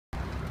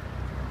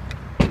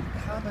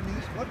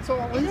combination. What's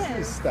all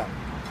this stuff?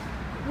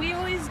 We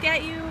always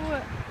get you,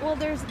 well,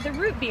 there's the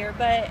root beer,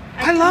 but...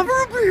 I love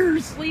root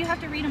beers! Well, you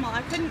have to read them all.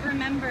 I couldn't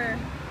remember.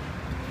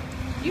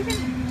 You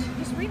can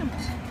just read them all.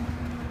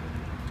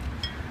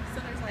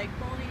 So there's like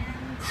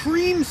Bolian.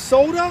 Cream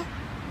soda?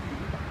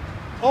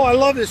 Oh, I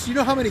love this. You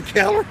know how many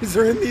calories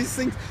are in these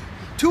things?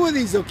 2 of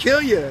these will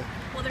kill you.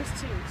 Well, there's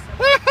 2,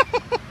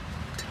 so...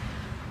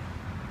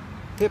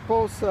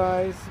 Hippo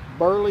size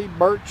barley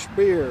birch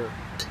beer.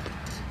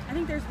 I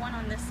think there's one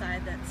on this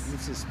side that's...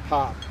 This is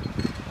pop.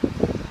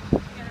 You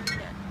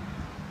gotta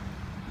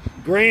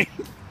read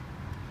it.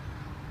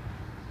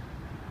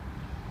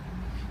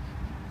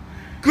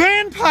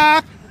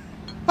 Grandpop,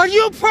 are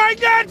you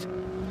pregnant?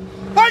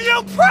 Are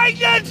you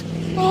pregnant?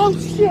 Oh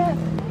shit!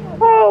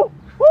 Oh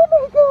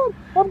my God!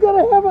 I'm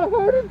gonna have a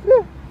heart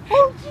attack.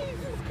 Oh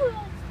Jesus Christ!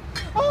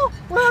 Oh,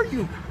 where are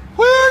you?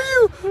 Where are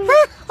you?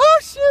 Oh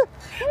shit!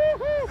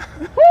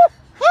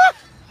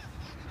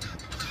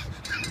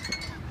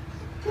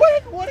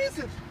 What is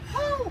it?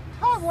 Oh,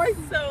 wait.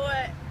 So,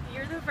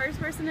 you're the first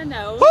person to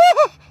know.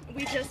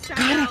 We just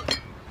found out.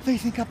 They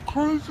think I'm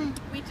crazy.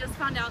 We just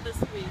found out this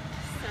week,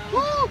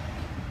 so.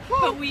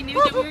 But we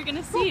knew that we were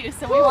gonna see you,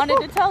 so we wanted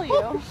to tell you.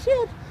 Oh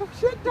shit! Oh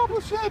shit!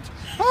 Double shit!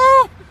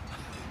 Oh!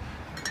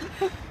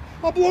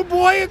 A blue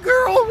boy, a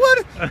girl?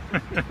 What?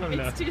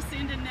 It's too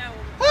soon to know.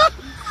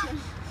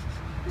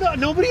 No,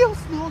 nobody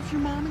else knows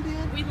your mom and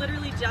dad? We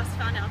literally just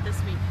found out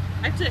this week.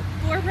 I took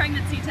 4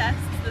 pregnancy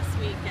tests this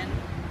week, and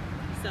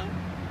so.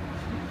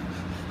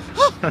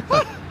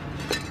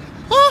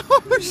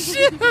 Oh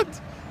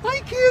shit!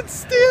 I can't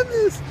stand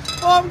this!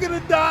 Oh, I'm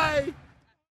gonna die!